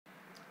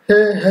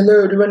Hey,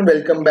 hello everyone,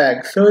 welcome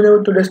back. So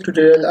in today's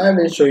tutorial, I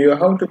will show you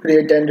how to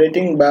create a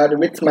rating bar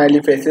with smiley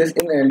faces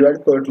in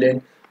Android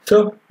Kotlin.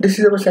 So this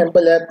is our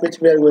sample app which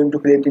we are going to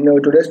create in our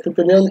today's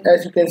tutorial.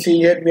 As you can see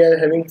here, we are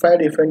having 5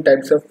 different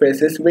types of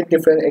faces with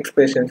different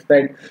expressions,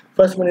 right?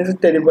 First one is a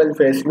terrible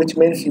face, which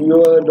means you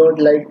don't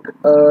like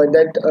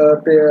that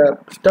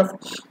stuff,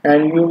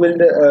 and you will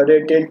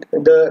rate it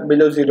the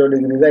below 0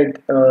 degree, right?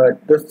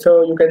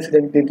 So you can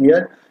select it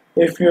here.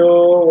 If you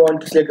want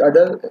to select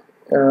other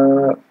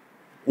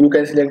you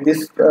can select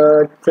this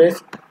phrase,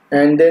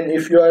 and then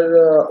if you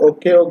are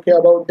okay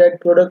about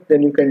that product,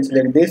 then you can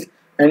select this,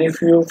 and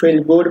if you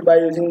feel good by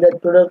using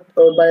that product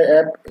or by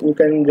app, you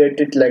can rate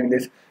it like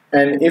this,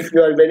 and if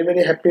you are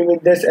very happy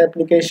with this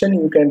application,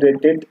 you can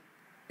rate it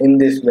in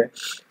this way.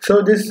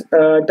 So this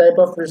type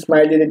of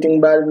smiley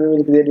rating bar we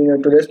will create in our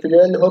today's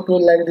tutorial. Hope you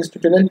like this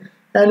tutorial,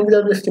 and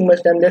without wasting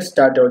much time, let's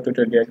start our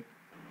tutorial.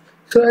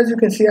 So as you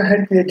can see, I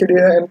had created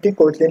a empty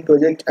Kotlin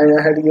project and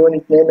I had given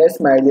it name as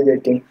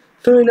SmileyRating.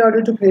 So in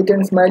order to create a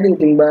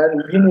SmileyRating bar,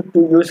 we need to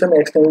use some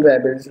external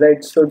libraries,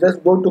 right? So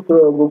just go to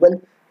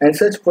Google and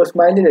search for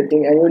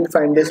SmileyRating, and you will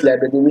find this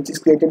library which is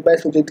created by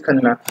Sujit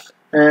Khanna.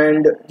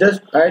 And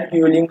just add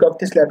you link of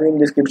this library in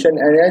description.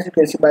 And as you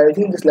can see, by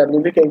using this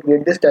library, we can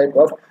create this type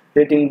of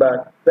rating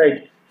bar,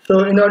 right? So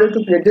in order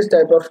to create this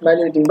type of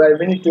smiley rating bar,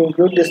 we need to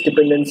include this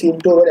dependency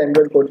into our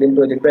Android Kotlin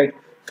project, right?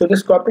 So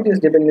just copy this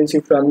dependency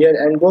from here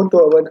and go to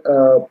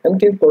our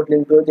empty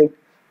Kotlin project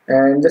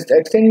and just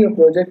extend your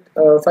project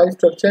file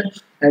structure,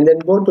 and then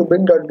go to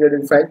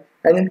bin.gradle file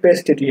and then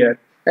paste it here.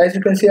 As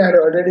you can see, I had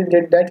already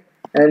did that,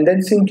 and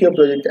then sync your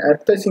project.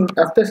 After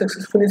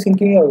successfully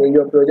syncing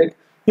your project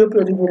will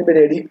be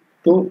ready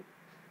to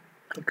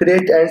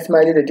create and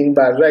smiley rating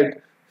bar, right?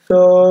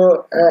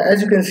 So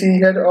as you can see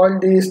here, all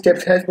these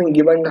steps has been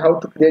given how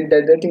to create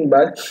that rating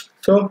bar.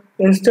 So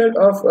instead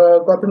of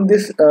copying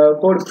this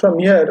code from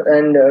here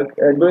and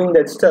doing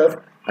that stuff,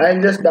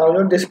 I'll just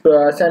download this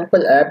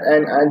sample app,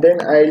 and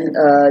then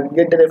I'll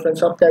get the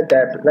reference of that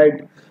app,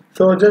 right?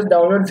 So just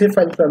download zip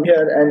file from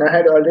here, and I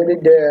had already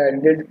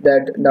did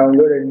that,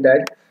 downloaded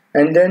that,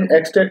 and then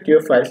extract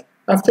your files.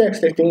 After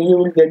extracting, you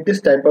will get this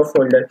type of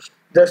folder.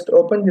 Just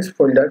open this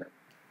folder,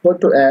 go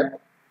to app,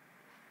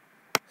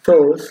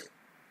 source,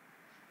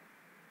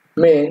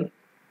 main,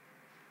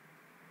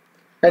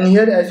 and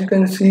here as you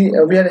can see,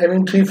 we are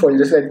having 3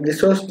 folders like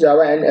resource,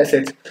 java, and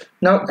assets.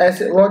 Now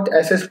as what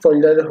assets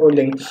folder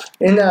holding?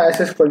 In the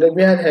assets folder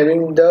we are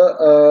having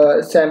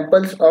the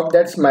samples of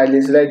that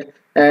smileys, right?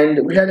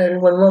 And we are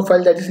having one more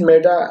file that is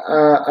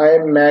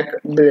me.aktdev,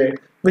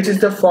 which is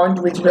the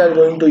font which we are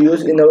going to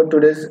use in our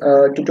today's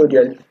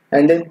tutorial,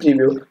 and then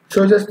preview.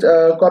 So just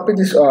copy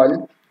this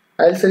all.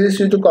 I'll suggest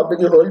you to copy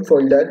the whole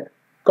folder,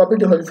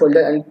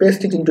 and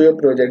paste it into your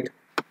project,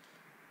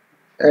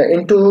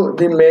 into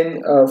the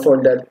main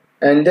folder,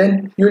 and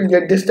then you will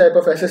get this type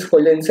of SS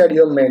folder inside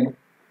your main,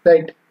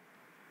 right?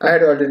 I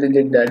had already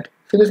did that,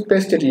 so just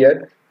paste it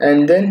here,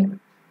 and then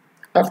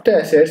after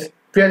assets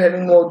we are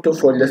having more 2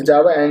 folders,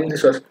 java and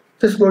resource.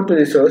 Just go to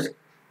resource,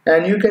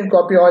 and you can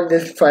copy all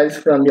these files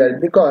from here,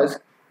 because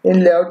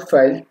in layout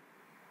file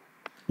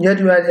here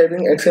you are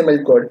having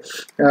XML code.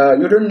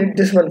 You don't need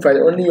this one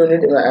file, only you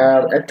need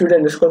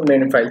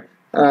activity_main file.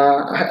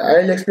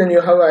 I'll explain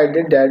you how I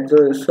did that.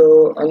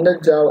 So under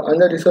Java,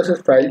 under resources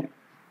file,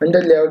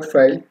 under layout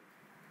file,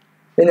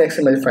 in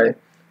XML file,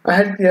 I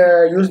had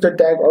used the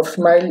tag of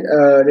smile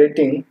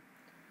rating,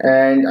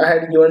 and I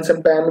had given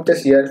some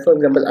parameters here. For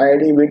example,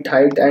 ID, width,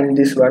 height, and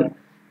this one.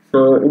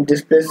 So it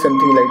displays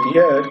something like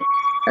here,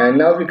 and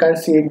now we can't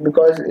see it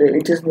because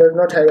does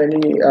not have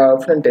any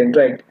front end,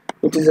 right?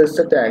 It is just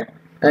a tag.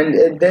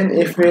 And then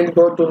if we'll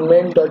go to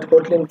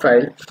main.kotlin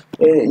file,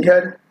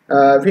 here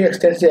we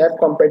extend the app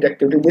compared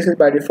activity. This is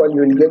by default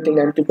you will get in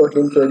empty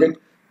Kotlin project.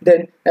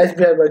 Then as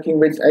we are working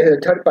with a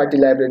third-party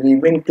library,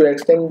 we need to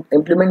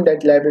implement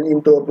that library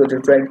into a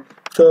project, right?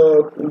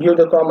 So give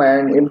the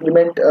command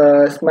implement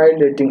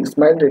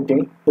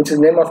SmileyRating, which is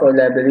name of our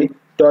library,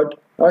 dot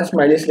on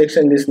smiley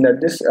selection listener.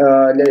 This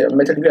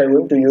method we are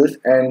going to use,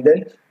 and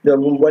then the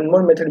one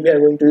more method we are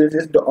going to use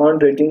is the on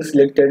rating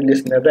selected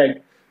listener,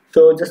 right?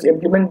 So just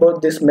implement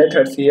both these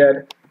methods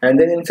here, and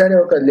then inside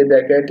our curly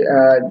bracket,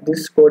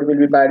 this code will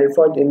be by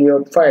default in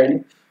your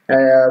file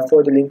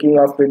for the linking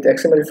of with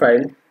XML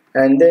file,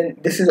 and then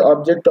this is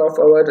object of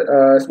our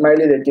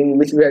smiley rating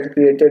which we have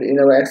created in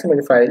our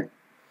XML file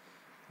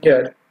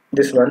here,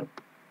 this one,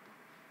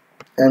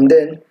 and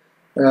then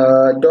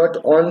dot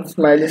on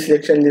smiley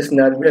selection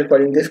listener, we are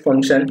calling this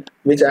function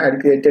which I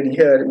had created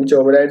here, which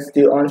overrides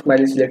the on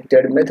smiley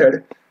selected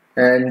method,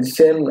 and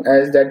same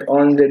as that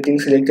on rating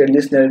selected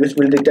listener, which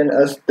will return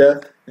us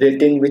the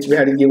rating which we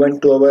had given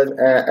to our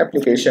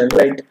application,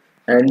 right?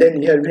 And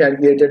then here we have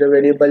created a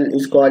variable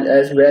is called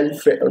as well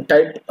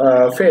type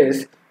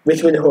face,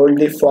 which will hold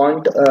the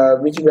font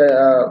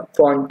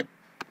font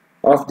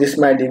of this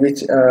smiley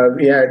which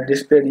we had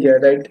displayed here,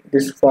 right?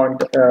 This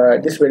font,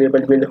 this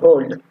variable will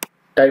hold,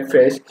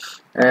 typeface,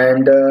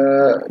 and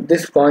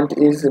this font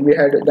is we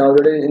had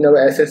downloaded in our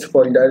assets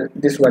folder.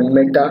 This one,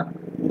 me.aktdev.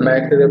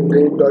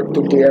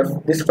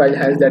 This file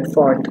has that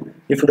font.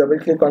 If you double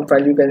click on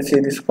file, you can see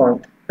this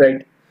font,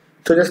 right?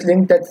 So just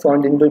link that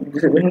font into,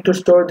 we need to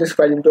store this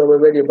file into our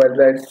variable,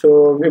 right?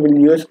 So we will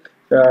use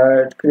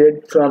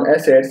create from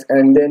assets,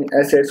 and then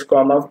assets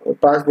comma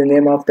pass the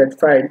name of that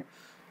file,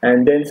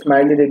 and then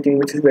smiley rating,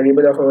 which is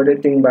variable of our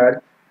rating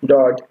bar,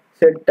 dot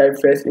set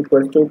typeface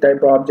equals to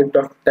type object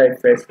of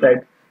typeface,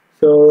 right?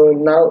 So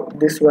now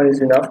this one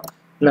is enough.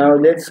 Now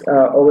let's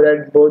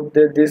override both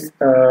this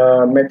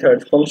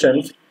methods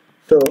functions.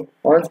 So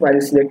on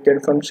smiley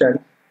selected function,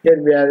 here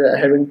we are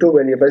having two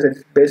variables,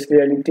 it's base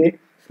reality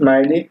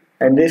smiley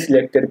and this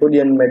selected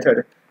boolean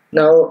method.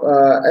 Now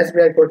as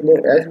we are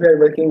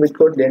working with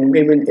Kotlin,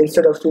 we will,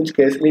 instead of switch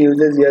case, we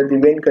uses here the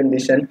when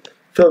condition.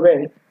 So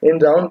when in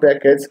round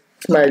brackets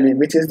smiley,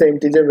 which is the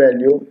integer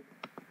value,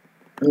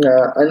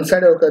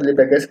 inside our curly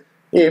brackets,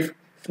 if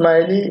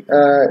smiley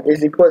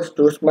is equals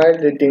to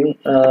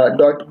SmileyRating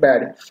dot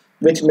bad,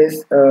 which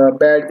means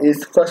bad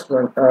is first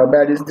one,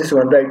 bad is this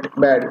one, right?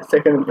 Bad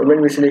second.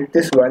 When we select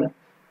this one,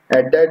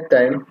 at that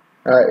time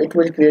it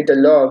will create a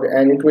log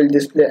and it will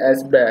display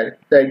as bad,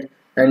 right?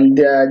 And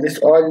this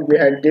all we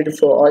had did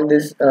for all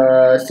these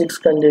 6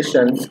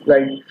 conditions,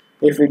 right?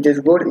 If it is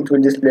good, it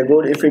will display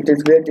good. If it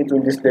is great, it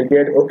will display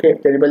great, okay,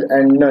 terrible,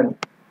 and none.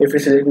 If we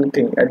select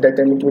anything, at that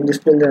time it will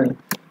display none.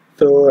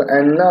 So,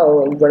 and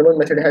now one more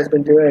method has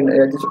been given,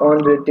 that is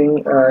on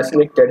rating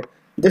selected.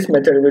 This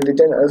method will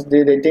return us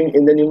the rating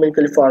in the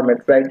numerical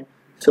format, right?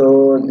 So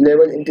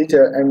level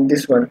integer, and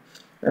this one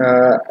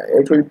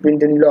it will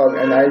print in log,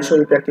 and I'll show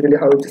you practically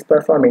how it is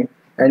performing.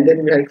 And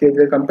then we have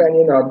created a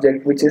companion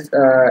object, which is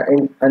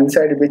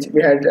inside which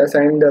we had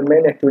assigned the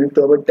main activity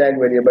to our tag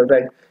variable,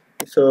 right?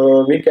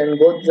 So we can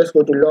just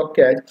go to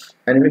logcat,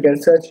 and we can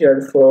search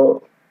here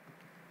for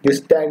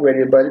this tag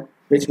variable,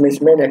 which means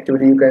main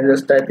activity. You can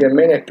just type your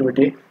main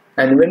activity,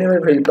 and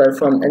whenever we will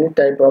perform any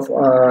type of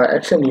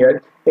action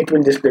here, it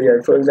will display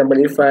here. For example,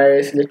 if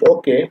I select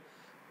OK,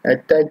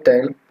 at that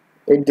time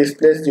it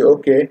displays the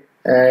OK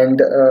and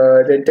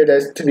rated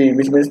as 3,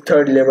 which means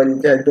third level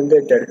it has been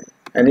rated.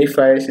 And if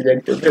I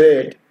select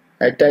great,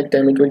 at that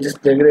time it will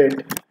display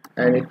great,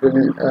 and it will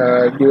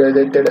give a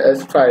rated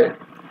as 5,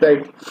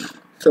 right?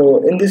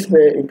 So in this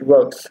way it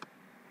works.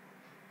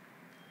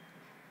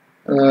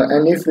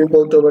 And if we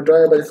go to our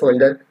drawable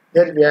folder,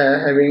 here we are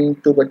having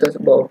 2 buttons,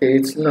 but okay,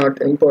 it's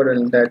not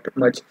important that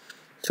much.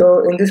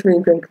 So in this way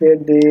you can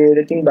create the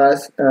rating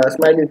bars,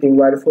 smiley rating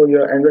bar for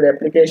your Android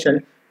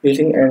application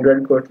using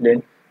Android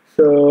Kotlin.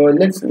 So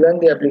let's run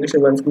the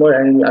application once more,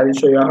 and I will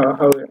show you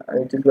how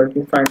it is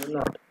working fine or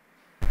not.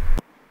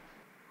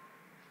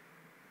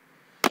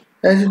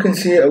 As you can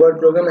see, our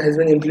program has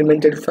been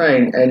implemented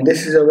fine, and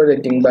this is our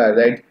rating bar,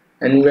 right?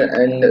 And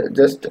I'll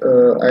just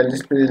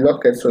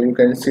lock it so you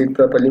can see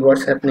properly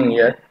what's happening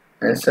here,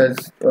 and search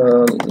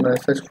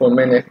for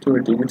main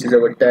activity, which is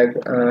our tag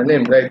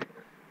name, right?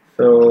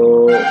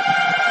 So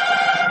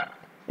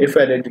if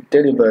I rate it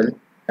terrible,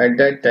 at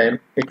that time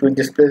it will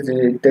display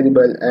the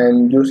terrible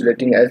and use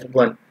rating as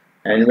 1,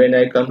 and when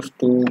I comes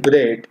to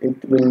great,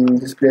 it will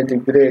display the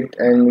great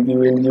and you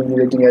will give the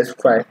rating as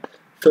 5.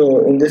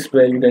 So in this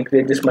way you can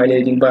create the smiley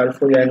rating bar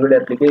for your Android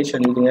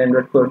application using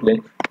Android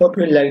Kotlin. Hope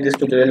you like this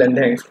tutorial, and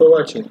thanks for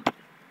watching.